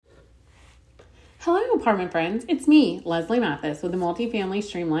Hello, apartment friends. It's me, Leslie Mathis, with the Multifamily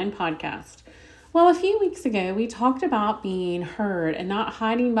Streamlined podcast. Well, a few weeks ago, we talked about being heard and not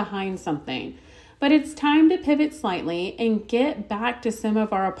hiding behind something. But it's time to pivot slightly and get back to some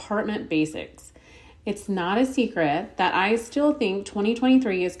of our apartment basics. It's not a secret that I still think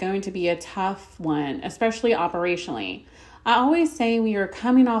 2023 is going to be a tough one, especially operationally. I always say we are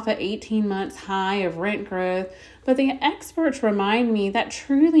coming off an 18 months high of rent growth, but the experts remind me that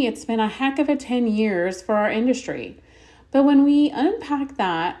truly it's been a heck of a 10 years for our industry. But when we unpack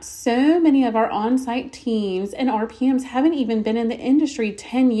that, so many of our on-site teams and RPMs haven't even been in the industry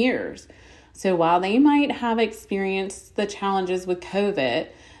 10 years. So while they might have experienced the challenges with COVID,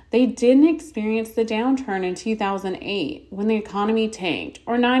 they didn't experience the downturn in 2008 when the economy tanked,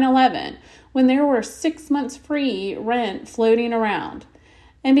 or 9/11 when there were 6 months free rent floating around.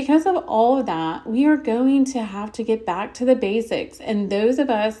 And because of all of that, we are going to have to get back to the basics. And those of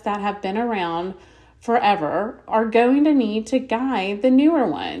us that have been around forever are going to need to guide the newer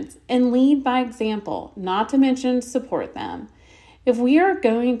ones and lead by example, not to mention support them. If we are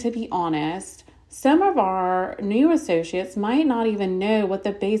going to be honest, some of our new associates might not even know what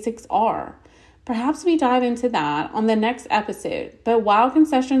the basics are. Perhaps we dive into that on the next episode, but while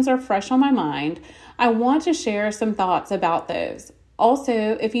concessions are fresh on my mind, I want to share some thoughts about those.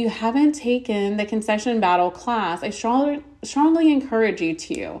 Also, if you haven't taken the concession battle class, I strongly encourage you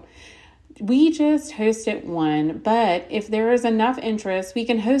to. We just hosted one, but if there is enough interest, we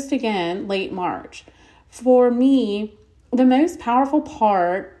can host again late March. For me, the most powerful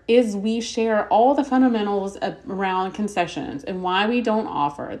part is we share all the fundamentals around concessions and why we don't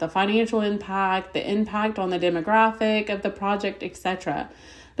offer, the financial impact, the impact on the demographic of the project, etc.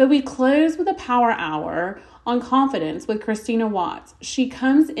 But we close with a power hour on confidence with Kristina Watts. She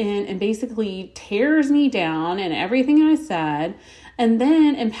comes in and basically tears me down and everything I said, and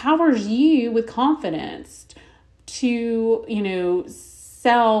then empowers you with confidence to,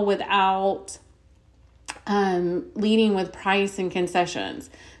 sell without leading with price and concessions.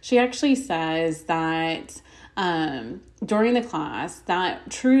 She actually says that during the class that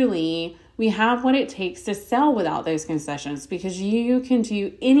truly we have what it takes to sell without those concessions because you can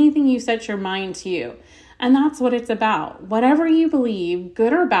do anything you set your mind to. And that's what it's about. Whatever you believe,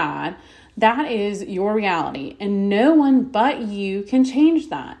 good or bad, that is your reality. And no one but you can change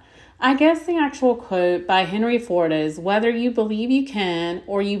that. I guess the actual quote by Henry Ford is, whether you believe you can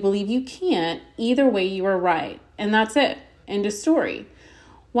or you believe you can't, either way you are right. And that's it. End of story.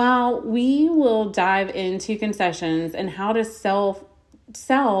 While we will dive into concessions and how to sell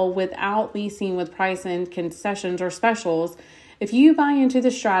without leasing with price and concessions or specials, if you buy into the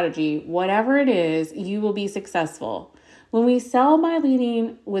strategy, whatever it is, you will be successful. When we sell by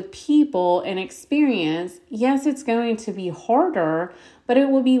leading with people and experience, yes, it's going to be harder, but it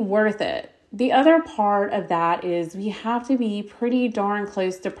will be worth it. The other part of that is we have to be pretty darn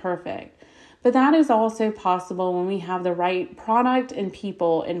close to perfect. But that is also possible when we have the right product and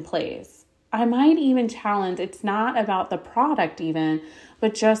people in place. I might even challenge it's not about the product even,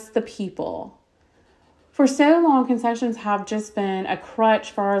 but just the people. For so long, concessions have just been a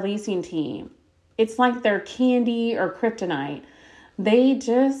crutch for our leasing team. It's like they're candy or kryptonite. They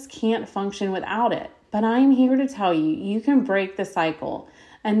just can't function without it. But I'm here to tell you, you can break the cycle.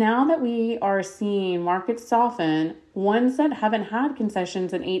 And now that we are seeing markets soften, ones that haven't had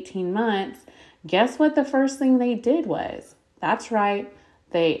concessions in 18 months, guess what the first thing they did was? That's right,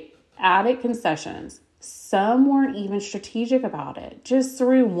 they added concessions. Some weren't even strategic about it, just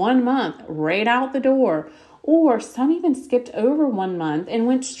threw 1 month right out the door. Or some even skipped over 1 month and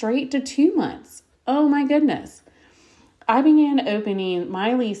went straight to 2 months. Oh my goodness. I began opening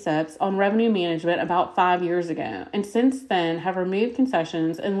my lease ups on revenue management about 5 years ago, and since then have removed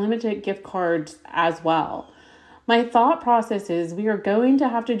concessions and limited gift cards as well. My thought process is we are going to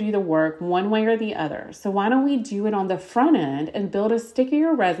have to do the work one way or the other. So why don't we do it on the front end and build a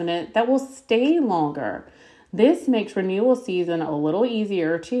stickier resident that will stay longer? This makes renewal season a little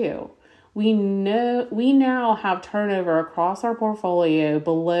easier too. We now have turnover across our portfolio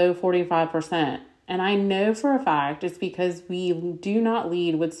below 45%. And I know for a fact it's because we do not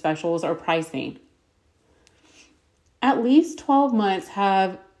lead with specials or pricing. At least the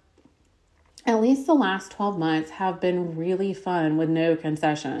last 12 months have been really fun with no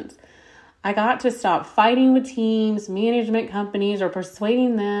concessions. I got to stop fighting with teams, management companies, or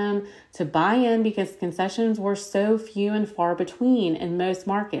persuading them to buy in because concessions were so few and far between in most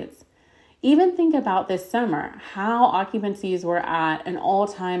markets. Even think about this summer, how occupancies were at an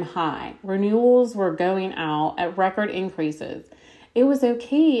all-time high. Renewals were going out at record increases. It was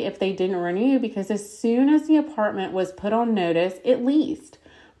okay if they didn't renew because as soon as the apartment was put on notice, it leased.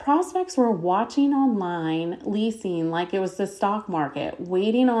 Prospects were watching online leasing like it was the stock market,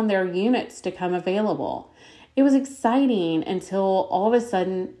 waiting on their units to come available. It was exciting until all of a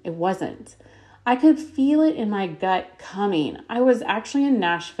sudden it wasn't. I could feel it in my gut coming. I was actually in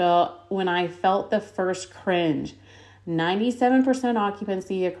Nashville when I felt the first cringe. 97%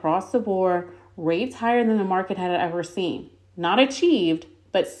 occupancy across the board, rates higher than the market had ever seen. Not achieved,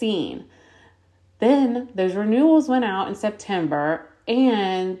 but seen. Then those renewals went out in September,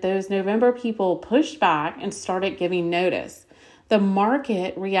 and those November people pushed back and started giving notice. The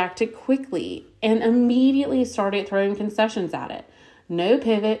market reacted quickly and immediately started throwing concessions at it. No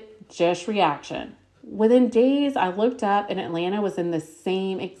pivot, just reaction. Within days, I looked up and Atlanta was in the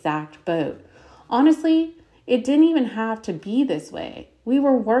same exact boat. Honestly, it didn't even have to be this way. We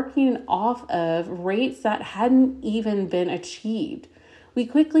were working off of rates that hadn't even been achieved. We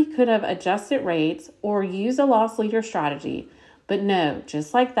quickly could have adjusted rates or used a loss leader strategy. But no,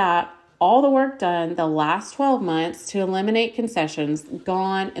 just like that, all the work done the last 12 months to eliminate concessions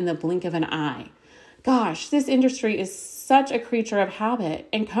gone in the blink of an eye. Gosh, this industry is such a creature of habit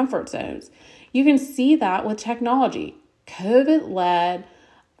and comfort zones. You can see that with technology. COVID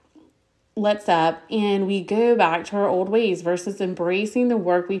lets up and we go back to our old ways versus embracing the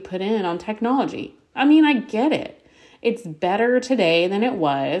work we put in on technology. I mean, I get it. It's better today than it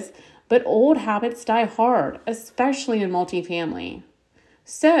was, but old habits die hard, especially in multifamily.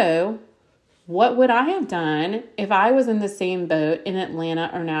 So, what would I have done if I was in the same boat in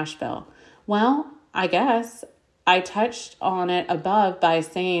Atlanta or Nashville? Well, I guess I touched on it above by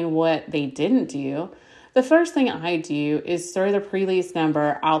saying what they didn't do. The first thing I do is throw the pre-lease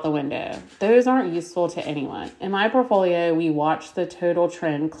number out the window. Those aren't useful to anyone. In my portfolio, we watch the total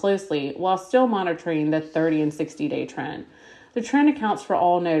trend closely while still monitoring the 30 and 60-day trend. The trend accounts for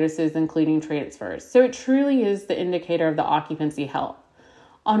all notices, including transfers. So it truly is the indicator of the occupancy health.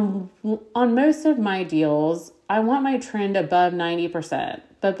 On most of my deals, I want my trend above 90%,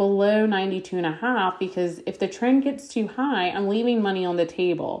 but below 92.5% because if the trend gets too high, I'm leaving money on the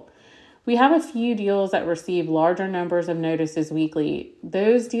table. We have a few deals that receive larger numbers of notices weekly.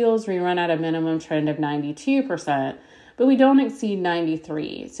 Those deals we run at a minimum trend of 92%, but we don't exceed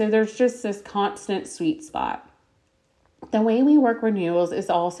 93%. So there's just this constant sweet spot. The way we work renewals is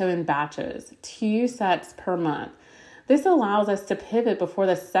also in batches, 2 sets per month. This allows us to pivot before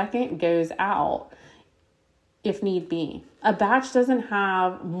the second goes out if need be. A batch doesn't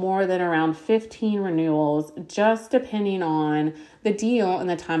have more than around 15 renewals, just depending on the deal and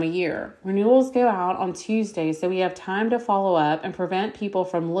the time of year. Renewals go out on Tuesday, so we have time to follow up and prevent people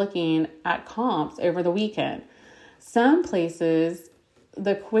from looking at comps over the weekend. Some places,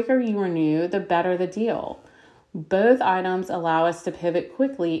 the quicker you renew, the better the deal. Both items allow us to pivot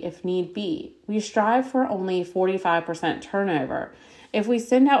quickly if need be. We strive for only 45% turnover. If we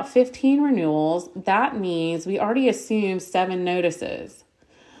send out 15 renewals, that means we already assume 7 notices.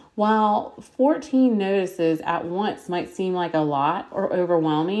 While 14 notices at once might seem like a lot or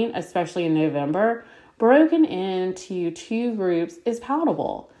overwhelming, especially in November, broken into 2 groups is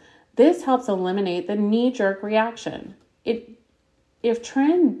palatable. This helps eliminate the knee-jerk reaction. If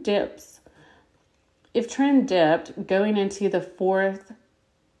trend dipped going into the fourth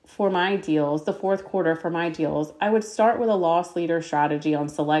quarter for my deals, I would start with a loss leader strategy on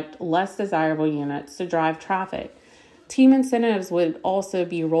select less desirable units to drive traffic. Team incentives would also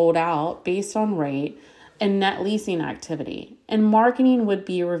be rolled out based on rate and net leasing activity, and marketing would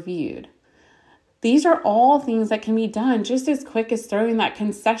be reviewed. These are all things that can be done just as quick as throwing that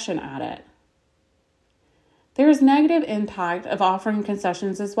concession at it. There is negative impact of offering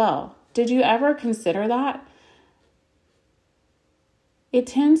concessions as well. Did you ever consider that? It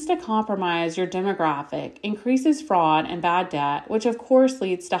tends to compromise your demographic, increases fraud and bad debt, which of course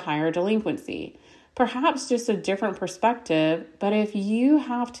leads to higher delinquency. Perhaps just a different perspective, but if you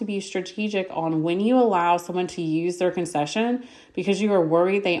have to be strategic on when you allow someone to use their concession because you are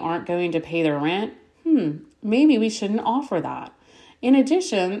worried they aren't going to pay their rent, maybe we shouldn't offer that. In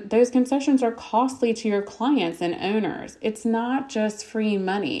addition, those concessions are costly to your clients and owners. It's not just free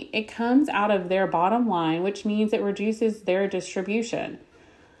money. It comes out of their bottom line, which means it reduces their distribution.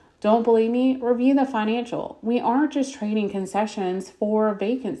 Don't believe me? Review the financial. We aren't just trading concessions for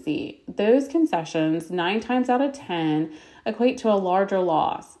vacancy. Those concessions, 9 times out of 10, equate to a larger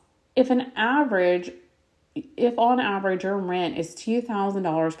loss. If on average your rent is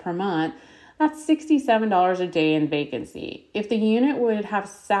 $2,000 per month, that's $67 a day in vacancy. If the unit would have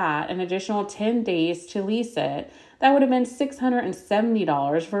sat an additional 10 days to lease it, that would have been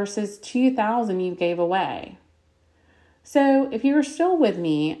 $670 versus $2,000 you gave away. So if you're still with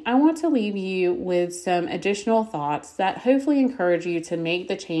me, I want to leave you with some additional thoughts that hopefully encourage you to make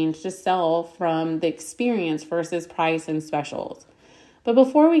the change to sell from the experience versus price and specials. But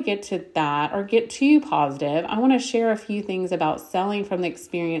before we get to that or get too positive, I want to share a few things about selling from the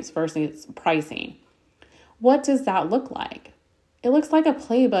experience versus pricing. What does that look like? It looks like a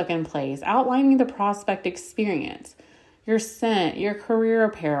playbook in place outlining the prospect experience, your scent, your career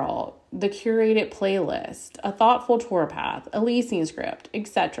apparel, the curated playlist, a thoughtful tour path, a leasing script,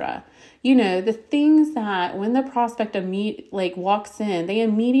 etc. The things that when the prospect walks in, they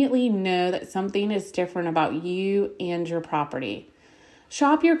immediately know that something is different about you and your property.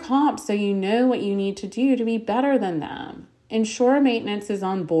 Shop your comps so you know what you need to do to be better than them. Ensure maintenance is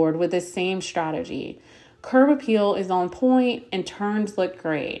on board with the same strategy. Curb appeal is on point and turns look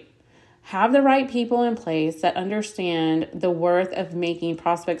great. Have the right people in place that understand the worth of making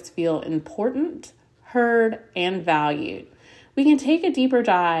prospects feel important, heard, and valued. We can take a deeper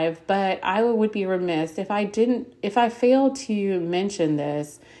dive, but I would be remiss if I failed to mention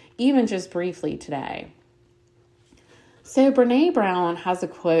this, even just briefly today. So Brené Brown has a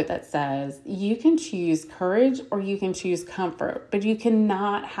quote that says, "You can choose courage or you can choose comfort, but you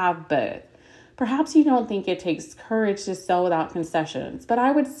cannot have both." Perhaps you don't think it takes courage to sell without concessions, but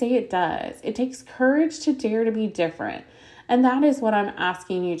I would say it does. It takes courage to dare to be different, and that is what I'm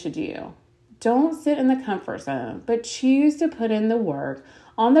asking you to do. Don't sit in the comfort zone, but choose to put in the work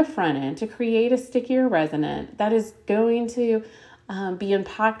on the front end to create a stickier resident that is going to be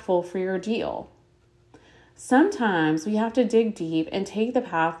impactful for your deal. Sometimes we have to dig deep and take the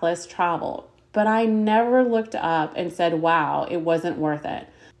path less traveled, but I never looked up and said, wow, it wasn't worth it.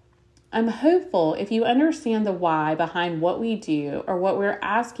 I'm hopeful if you understand the why behind what we do or what we're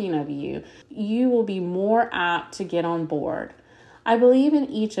asking of you, you will be more apt to get on board. I believe in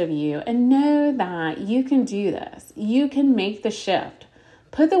each of you and know that you can do this. You can make the shift.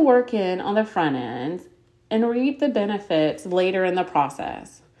 Put the work in on the front end and reap the benefits later in the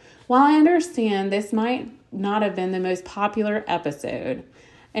process. While I understand this might not have been the most popular episode,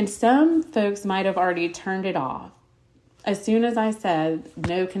 and some folks might have already turned it off as soon as I said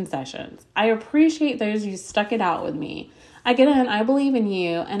no concessions, I appreciate those who stuck it out with me. Again, I believe in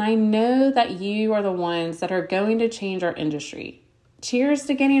you, and I know that you are the ones that are going to change our industry. Cheers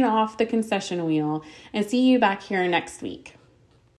to getting off the concession wheel, and see you back here next week.